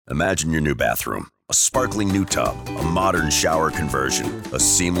Imagine your new bathroom. A sparkling new tub, a modern shower conversion, a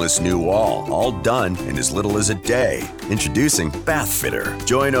seamless new wall, all done in as little as a day. Introducing Bath Fitter.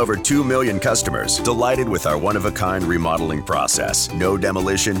 Join over 2 million customers delighted with our one-of-a-kind remodeling process. No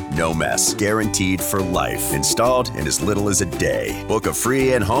demolition, no mess. Guaranteed for life. Installed in as little as a day. Book a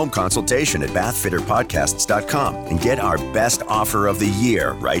free in-home consultation at bathfitterpodcasts.com and get our best offer of the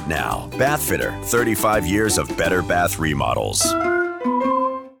year right now. Bath Fitter, 35 years of better bath remodels.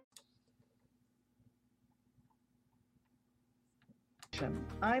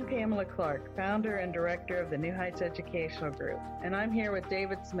 I'm Pamela Clark, founder and director of the New Heights Educational Group, and I'm here with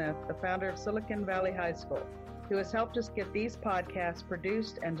David Smith, the founder of Silicon Valley High School, who has helped us get these podcasts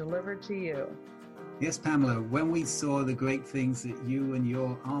produced and delivered to you. Yes, Pamela, when we saw the great things that you and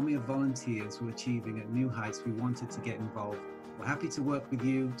your army of volunteers were achieving at New Heights, we wanted to get involved. We're happy to work with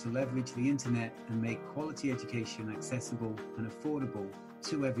you to leverage the internet and make quality education accessible and affordable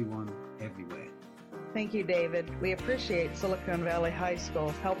to everyone, everywhere. Thank you, David. We appreciate Silicon Valley High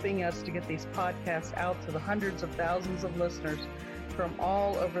School helping us to get these podcasts out to the hundreds of thousands of listeners from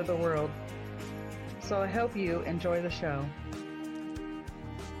all over the world. So I hope you enjoy the show.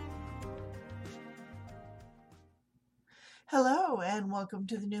 Hello, and welcome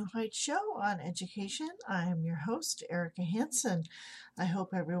to the New Heights Show on education. I am your host, Erika Hanson. I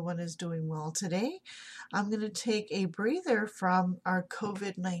hope everyone is doing well today. I'm going to take a breather from our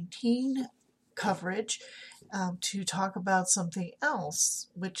COVID-19 coverage to talk about something else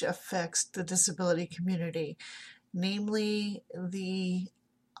which affects the disability community, namely the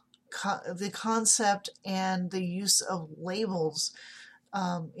concept and the use of labels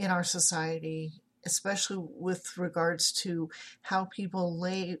in our society, especially with regards to how people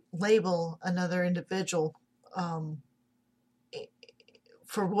label another individual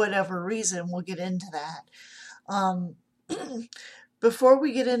for whatever reason. We'll get into that. Before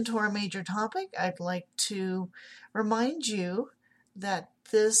we get into our major topic, I'd like to remind you that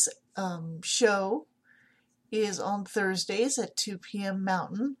this show is on Thursdays at 2 p.m.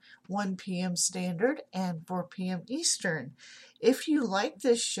 Mountain, 1 p.m. Standard, and 4 p.m. Eastern. If you like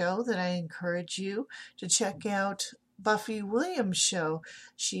this show, then I encourage you to check out Buffy Williams' show.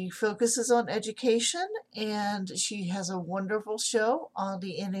 She focuses on education, and she has a wonderful show on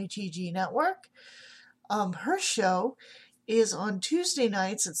the NHEG network. Her show is on Tuesday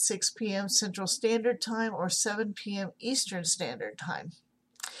nights at 6 p.m. Central Standard Time or 7 p.m. Eastern Standard Time.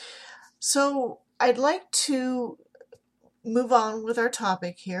 So I'd like to move on with our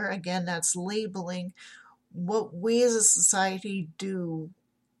topic here. Again, that's labeling, what we as a society do,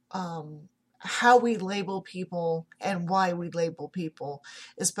 how we label people and why we label people,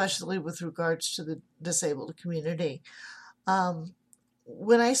 especially with regards to the disabled community.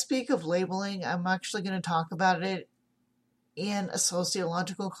 When I speak of labeling, I'm actually going to talk about it in a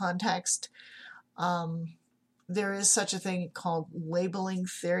sociological context. There is such a thing called labeling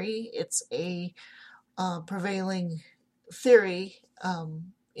theory. It's a prevailing theory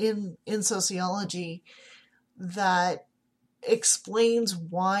in sociology that explains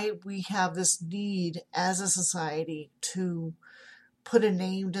why we have this need as a society to put a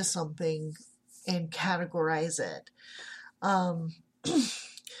name to something and categorize it.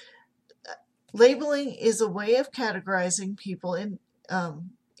 Labeling is a way of categorizing people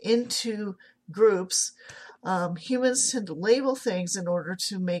into groups. Humans tend to label things in order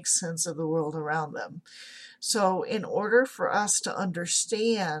to make sense of the world around them. So in order for us to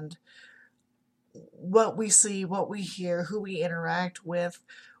understand what we see, what we hear, who we interact with,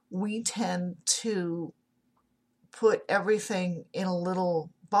 we tend to put everything in a little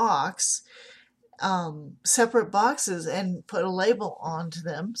box, separate boxes, and put a label onto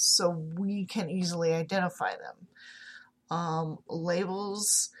them so we can easily identify them.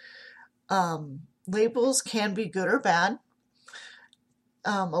 Labels can be good or bad.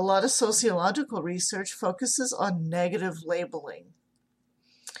 A lot of sociological research focuses on negative labeling.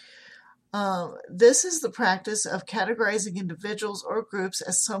 This is the practice of categorizing individuals or groups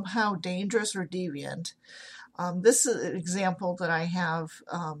as somehow dangerous or deviant. This is an example that I have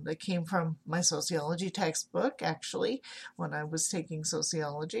that came from my sociology textbook, actually, when I was taking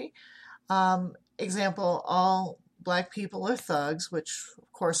sociology. Example, all Black people are thugs, which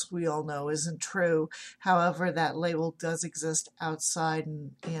of course we all know isn't true. However, that label does exist outside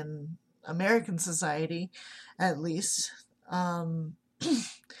in American society, at least.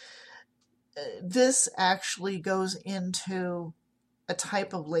 This actually goes into a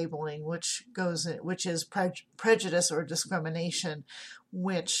type of labeling which is prejudice or discrimination,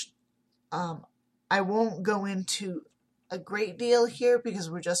 which I won't go into a great deal here because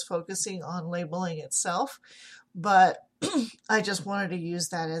we're just focusing on labeling itself. But I just wanted to use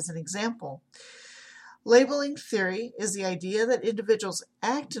that as an example. Labeling theory is the idea that individuals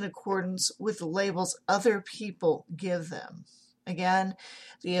act in accordance with the labels other people give them. Again,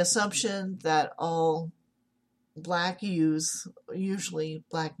 the assumption that all Black youths, usually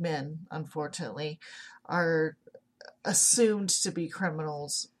Black men, unfortunately, are assumed to be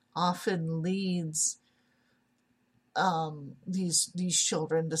criminals often leads these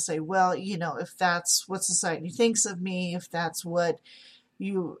children to say, well, if that's what society thinks of me, if that's the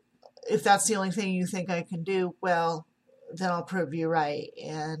only thing you think I can do, well, then I'll prove you right.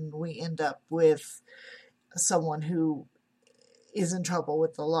 And we end up with someone who is in trouble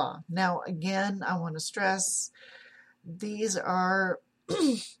with the law. Now, again, I want to stress these are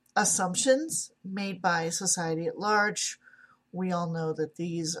assumptions made by society at large. We all know that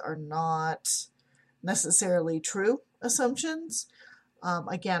these are not necessarily true assumptions.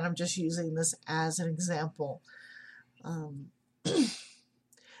 Again, I'm just using this as an example. The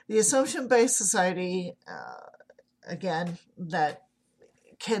assumption-based society, again, that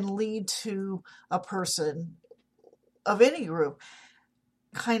can lead to a person of any group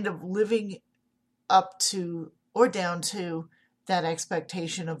kind of living up to or down to that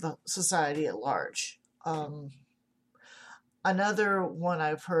expectation of the society at large. Another one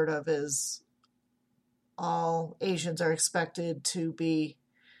I've heard of is all Asians are expected to be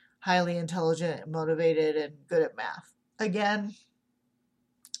highly intelligent, motivated, and good at math. Again,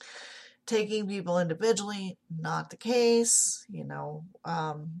 taking people individually, not the case,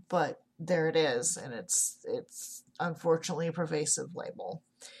 but there it is, and it's unfortunately a pervasive label.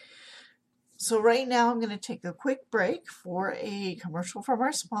 So right now I'm going to take a quick break for a commercial from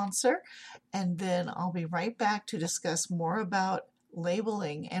our sponsor, and then I'll be right back to discuss more about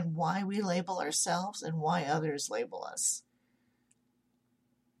labeling and why we label ourselves and why others label us.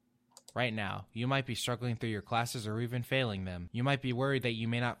 Right now, you might be struggling through your classes or even failing them. You might be worried that you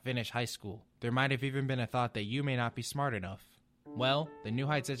may not finish high school. There might have even been a thought that you may not be smart enough. Well, the New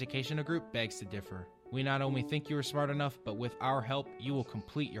Heights Educational Group begs to differ. We not only think you are smart enough, but with our help, you will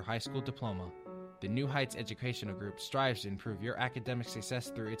complete your high school diploma. The New Heights Educational Group strives to improve your academic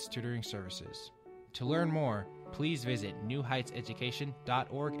success through its tutoring services. To learn more, please visit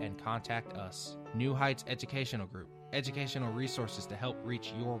newheightseducation.org and contact us. New Heights Educational Group, educational resources to help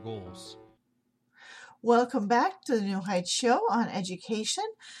reach your goals. Welcome back to the New Heights Show on education.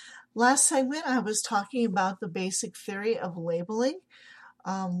 Last segment, I was talking about the basic theory of labeling,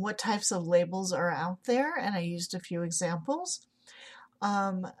 what types of labels are out there, and I used a few examples.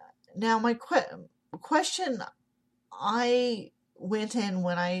 Now, my question I went in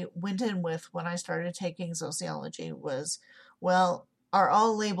with when I started taking sociology was, well, are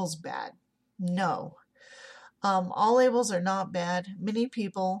all labels bad? No. All labels are not bad. Many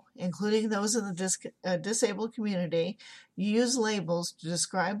people, including those in the disabled community, use labels to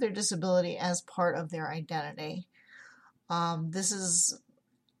describe their disability as part of their identity. This is,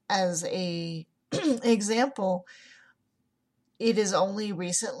 as a example, it is only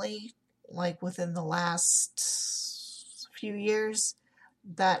recently, like within the last few years,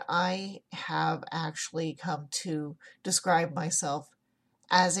 that I have actually come to describe myself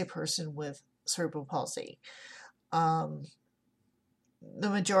as a person with cerebral palsy. The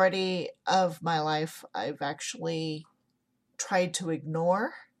majority of my life, I've actually tried to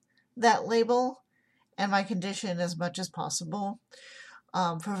ignore that label and my condition as much as possible,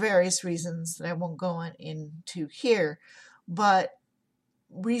 for various reasons that I won't go into here. But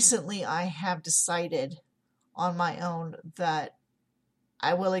recently I have decided on my own that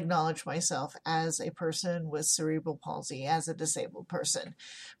I will acknowledge myself as a person with cerebral palsy, as a disabled person.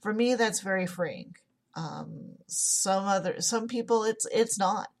 For me, that's very freeing. Some people, it's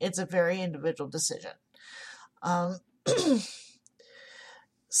not. It's a very individual decision.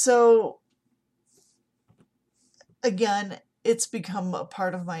 So again, it's become a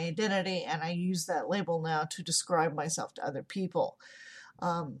part of my identity, and I use that label now to describe myself to other people.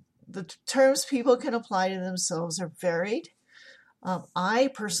 The terms people can apply to themselves are varied. I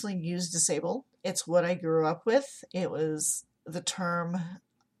personally use disabled. It's what I grew up with. It was the term,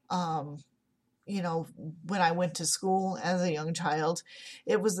 when I went to school as a young child,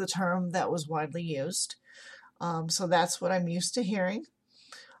 it was the term that was widely used. So that's what I'm used to hearing.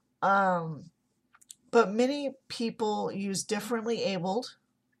 But many people use differently abled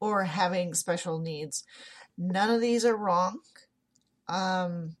or having special needs. None of these are wrong.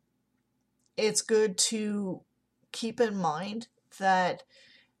 It's good to keep in mind that,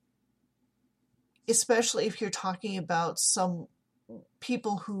 especially if you're talking about some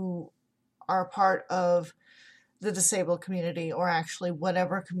people who are part of the disabled community, or actually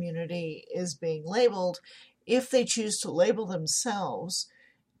whatever community is being labeled, if they choose to label themselves,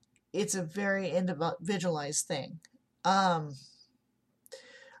 it's a very individualized thing.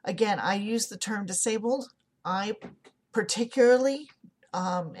 Again, I use the term disabled. I particularly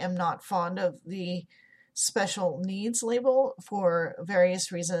am not fond of the special needs label for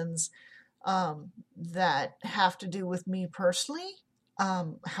various reasons that have to do with me personally.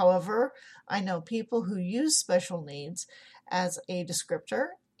 However, I know people who use special needs as a descriptor,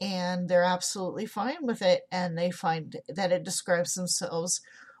 and they're absolutely fine with it, and they find that it describes themselves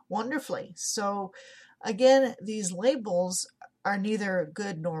wonderfully. So again, these labels are neither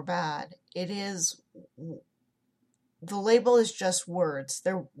good nor bad. The label is just words.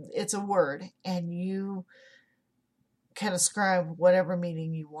 It's a word, and you can ascribe whatever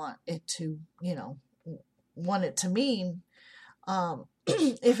meaning you want it to, mean.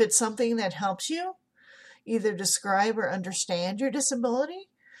 If it's something that helps you either describe or understand your disability,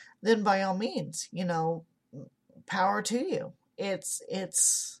 then by all means, power to you. It's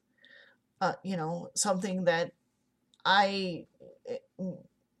something that I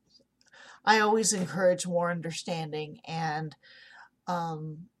always encourage more understanding and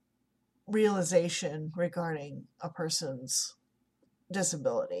realization regarding a person's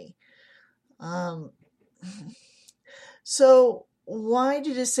disability. So why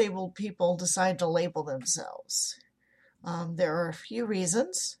do disabled people decide to label themselves? There are a few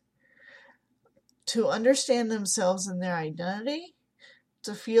reasons. To understand themselves and their identity,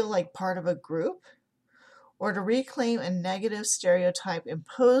 to feel like part of a group, or to reclaim a negative stereotype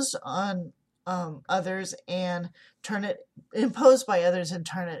imposed on others and imposed by others and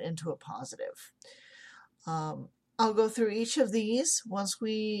turn it into a positive. I'll go through each of these when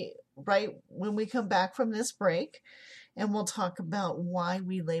we come back from this break, and we'll talk about why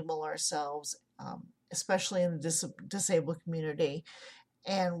we label ourselves, especially in the disabled community,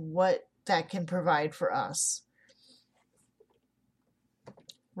 and what that can provide for us.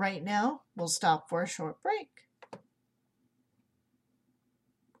 Right now, we'll stop for a short break.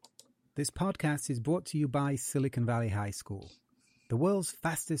 This podcast is brought to you by Silicon Valley High School, the world's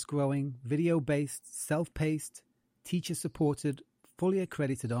fastest growing, video-based, self-paced, teacher-supported, fully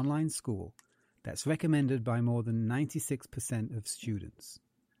accredited online school that's recommended by more than 96% of students.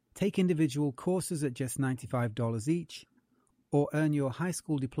 Take individual courses at just $95 each, or earn your high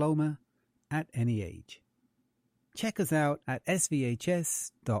school diploma at any age. Check us out at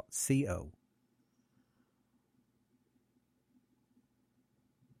svhs.co.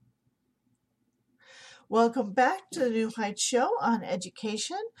 Welcome back to the New Heights Show on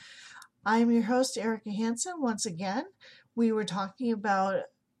education. I'm your host, Erika Hanson. Once again, we were talking about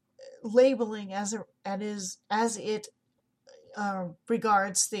labeling as it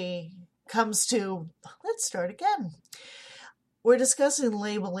comes to. Let's start again. We're discussing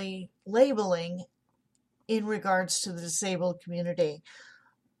labeling in regards to the disabled community.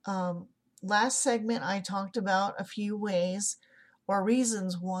 Last segment, I talked about a few ways or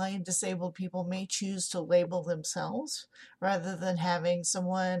reasons why disabled people may choose to label themselves rather than having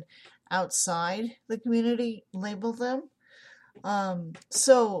someone outside the community label them.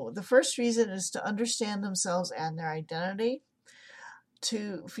 So the first reason is to understand themselves and their identity,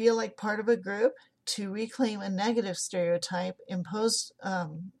 to feel like part of a group, to reclaim a negative stereotype imposed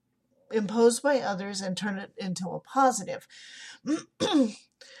by others and turn it into a positive.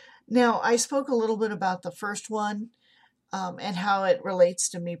 Now, I spoke a little bit about the first one and how it relates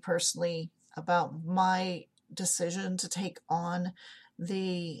to me personally about my decision to take on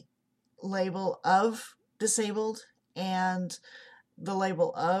the label of disabled and the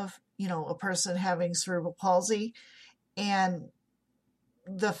label of, a person having cerebral palsy, and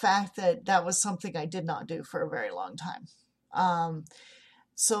the fact that was something I did not do for a very long time.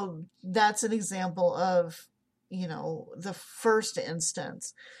 So that's an example of, the first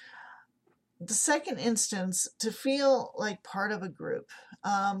instance. The second instance, to feel like part of a group.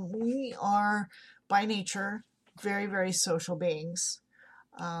 We are, by nature, very, very social beings.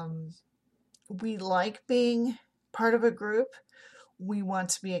 We like being part of a group. We want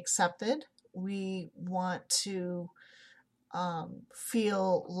to be accepted. We want to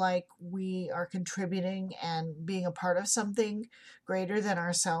feel like we are contributing and being a part of something greater than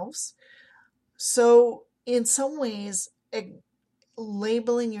ourselves. So in some ways,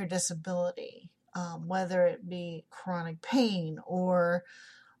 labeling your disability, whether it be chronic pain or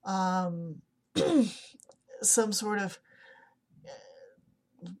some sort of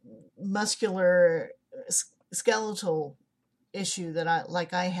muscular skeletal issue that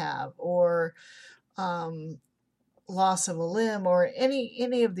I have, or loss of a limb, or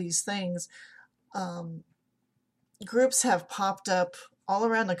any of these things, groups have popped up all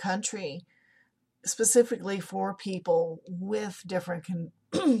around the country specifically for people with different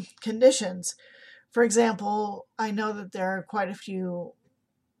conditions. For example, I know that there are quite a few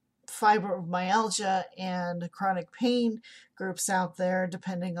fibromyalgia and chronic pain groups out there,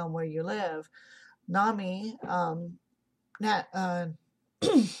 depending on where you live. NAMI,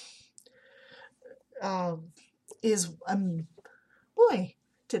 is, boy,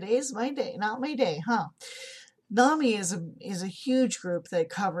 today's my day, not my day, huh? NAMI is a huge group that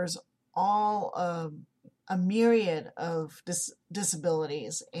covers all a myriad of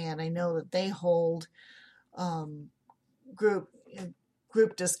disabilities, and I know that they hold group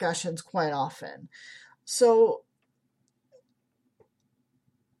discussions quite often. So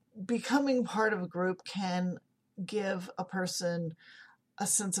becoming part of a group can give a person a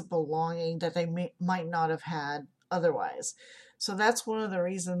sense of belonging that they might not have had otherwise. So that's one of the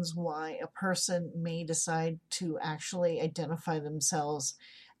reasons why a person may decide to actually identify themselves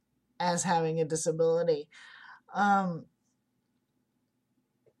as having a disability.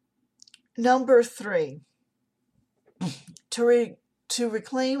 Number 3, to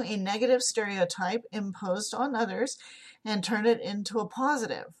reclaim a negative stereotype imposed on others and turn it into a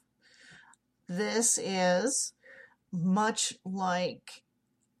positive. This is much like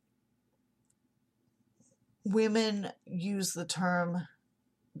women use the term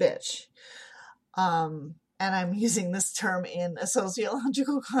bitch. And I'm using this term in a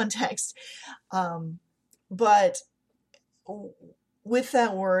sociological context. But with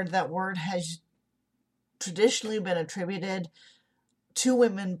that word has traditionally been attributed to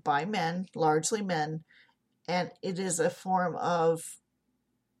women by men, largely men, and it is a form of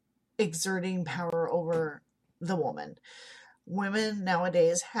exerting power over the woman. Women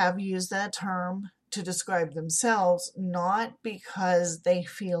nowadays have used that term to describe themselves, not because they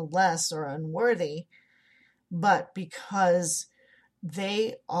feel less or unworthy, but because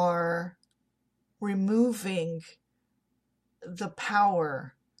they are removing the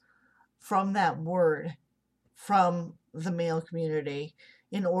power from that word from the male community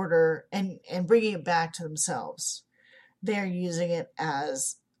in order and bringing it back to themselves. They're using it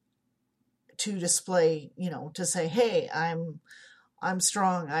as to display, to say, hey, I'm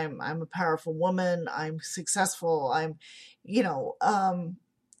strong, I'm a powerful woman, I'm successful,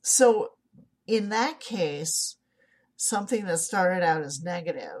 so in that case, something that started out as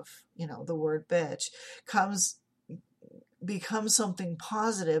negative, the word bitch, becomes something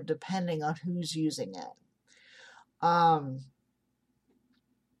positive depending on who's using it.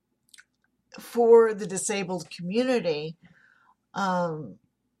 For the disabled community, I've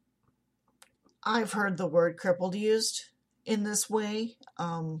heard the word crippled used in this way,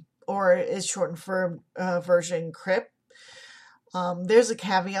 or is shortened for version crip. There's a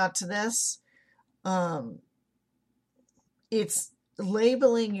caveat to this. It's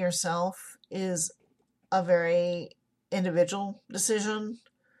labeling yourself is a very individual decision.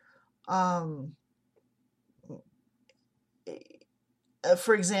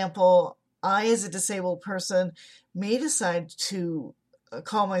 For example, I, as a disabled person, may decide to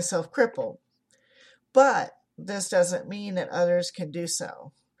call myself crippled, but this doesn't mean that others can do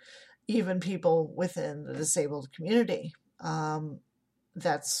so, even people within the disabled community.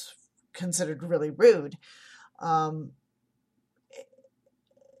 That's considered really rude.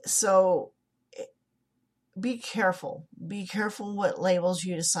 So be careful. Be careful what labels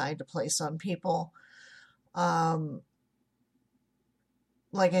you decide to place on people.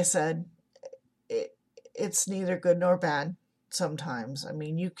 Like I said, it's neither good nor bad sometimes. I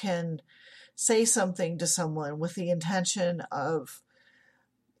mean, you can say something to someone with the intention of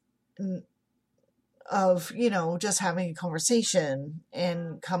just having a conversation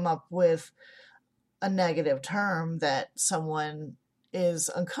and come up with a negative term that someone is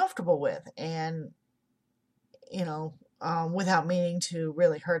uncomfortable with, and without meaning to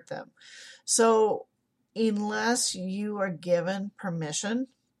really hurt them. So unless you are given permission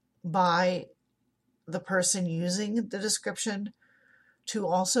by the person using the description to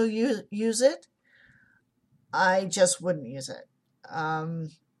also use it, I just wouldn't use it.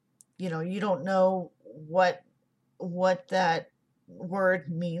 You don't know what that word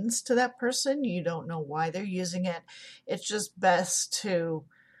means to that person. You don't know why they're using it. It's just best to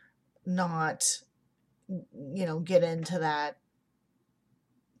not, get into that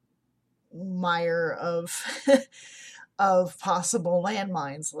mire of of possible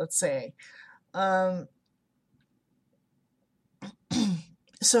landmines, let's say.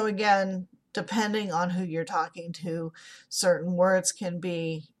 So again, depending on who you're talking to, certain words can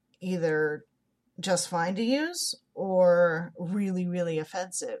be either just fine to use or really, really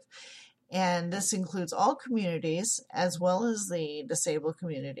offensive. And this includes all communities as well as the disabled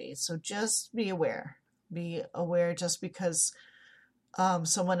community. So just be aware. Be aware just because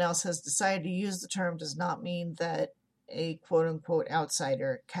someone else has decided to use the term does not mean that a quote-unquote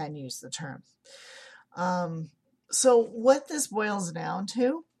outsider can use the term. So what this boils down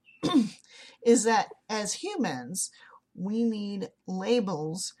to is that as humans, we need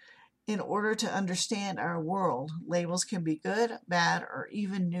labels in order to understand our world. Labels can be good, bad, or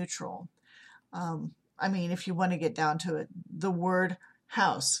even neutral. I mean, if you want to get down to it, the word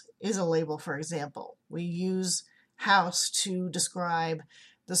house is a label, for example. We use house to describe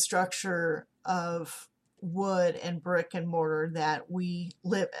the structure of wood and brick and mortar that we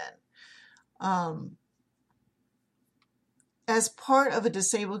live in. As part of a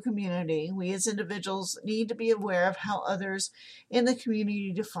disabled community, we as individuals need to be aware of how others in the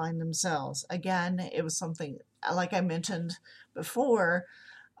community define themselves. Again, it was something, like I mentioned before,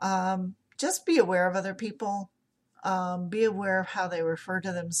 just be aware of other people. Be aware of how they refer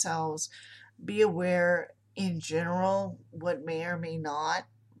to themselves. Be aware in general what may or may not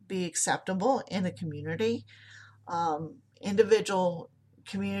be acceptable in the community. Individual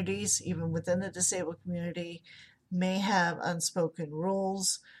communities, even within the disabled community, may have unspoken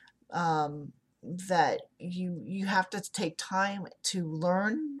rules that you have to take time to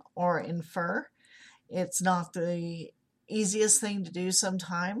learn or infer. It's not the easiest thing to do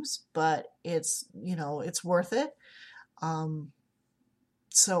sometimes, but it's worth it.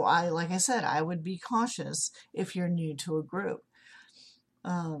 So like I said, I would be cautious if you're new to a group.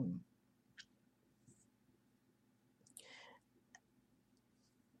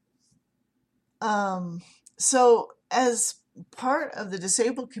 So as part of the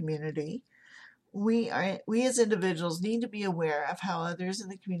disabled community, we as individuals need to be aware of how others in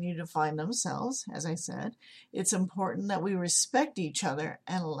the community define themselves. As I said, it's important that we respect each other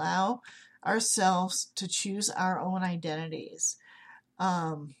and allow ourselves to choose our own identities,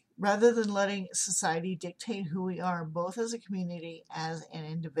 rather than letting society dictate who we are, both as a community as an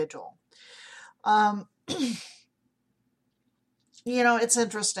individual. It's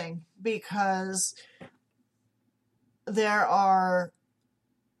interesting because there are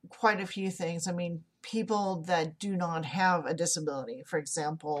quite a few things. I mean, people that do not have a disability, for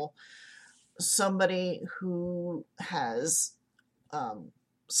example, somebody who has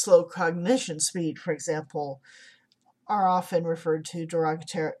slow cognition speed, for example, are often referred to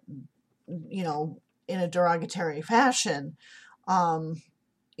derogatory, in a derogatory fashion.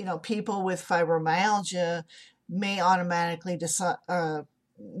 People with fibromyalgia may automatically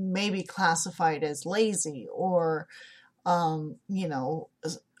may be classified as lazy or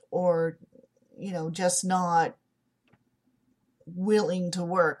just not willing to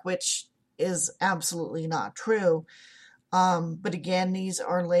work, which is absolutely not true. But again, these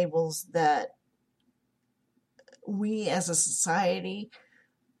are labels that we as a society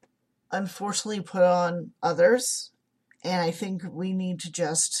unfortunately put on others. And I think we need to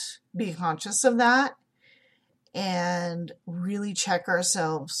just be conscious of that and really check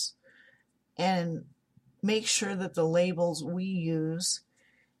ourselves and make sure that the labels we use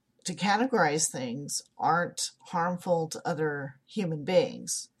to categorize things aren't harmful to other human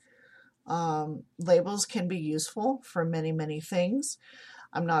beings. Labels can be useful for many, many things.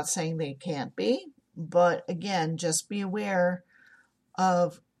 I'm not saying they can't be, but again, just be aware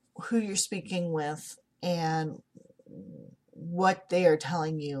of who you're speaking with and what they are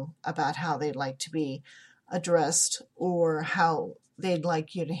telling you about how they'd like to be addressed or how they'd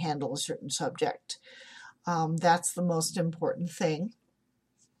like you to handle a certain subject. That's the most important thing.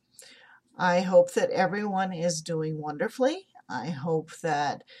 I hope that everyone is doing wonderfully. I hope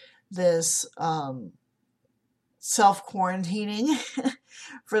that this self-quarantining,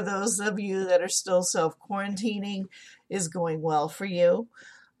 for those of you that are still self-quarantining, is going well for you.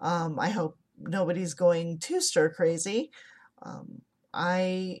 I hope nobody's going too stir crazy.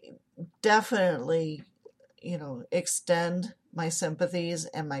 I definitely, extend my sympathies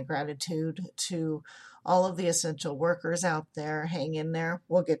and my gratitude to all of the essential workers out there. Hang in there.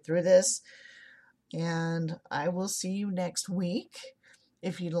 We'll get through this. And I will see you next week.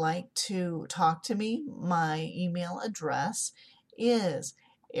 If you'd like to talk to me, my email address is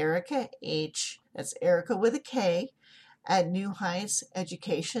Erika H, that's Erika with a K, at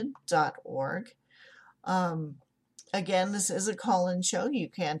newheightseducation.org. Again, this is a call-in show. You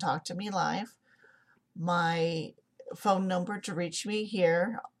can talk to me live. My phone number to reach me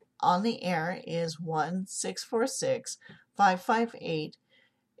here on the air is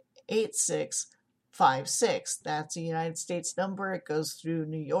 1-646-558-8656. That's a United States number. It goes through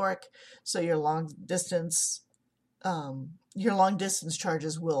New York. So your long distance your long distance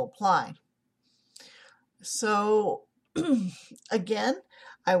charges will apply. So again,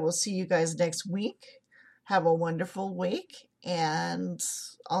 I will see you guys next week. Have a wonderful week, and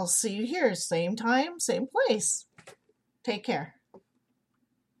I'll see you here, same time, same place. Take care.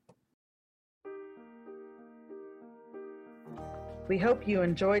 We hope you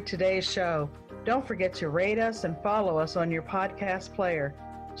enjoyed today's show. Don't forget to rate us and follow us on your podcast player.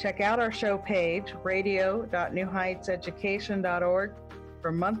 Check out our show page, radio.newheightseducation.org,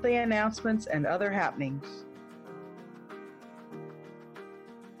 for monthly announcements and other happenings.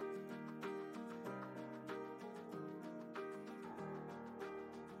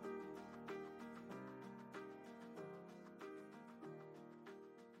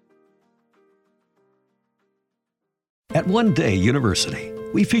 At One Day University,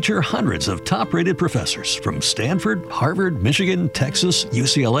 we feature hundreds of top-rated professors from Stanford, Harvard, Michigan, Texas,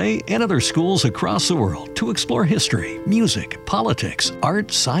 UCLA, and other schools across the world to explore history, music, politics,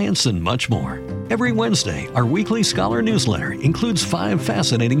 art, science, and much more. Every Wednesday, our weekly scholar newsletter includes 5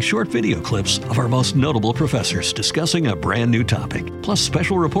 fascinating short video clips of our most notable professors discussing a brand new topic, plus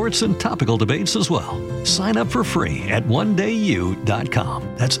special reports and topical debates as well. Sign up for free at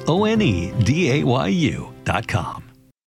onedayu.com. That's ONEDAYU.com.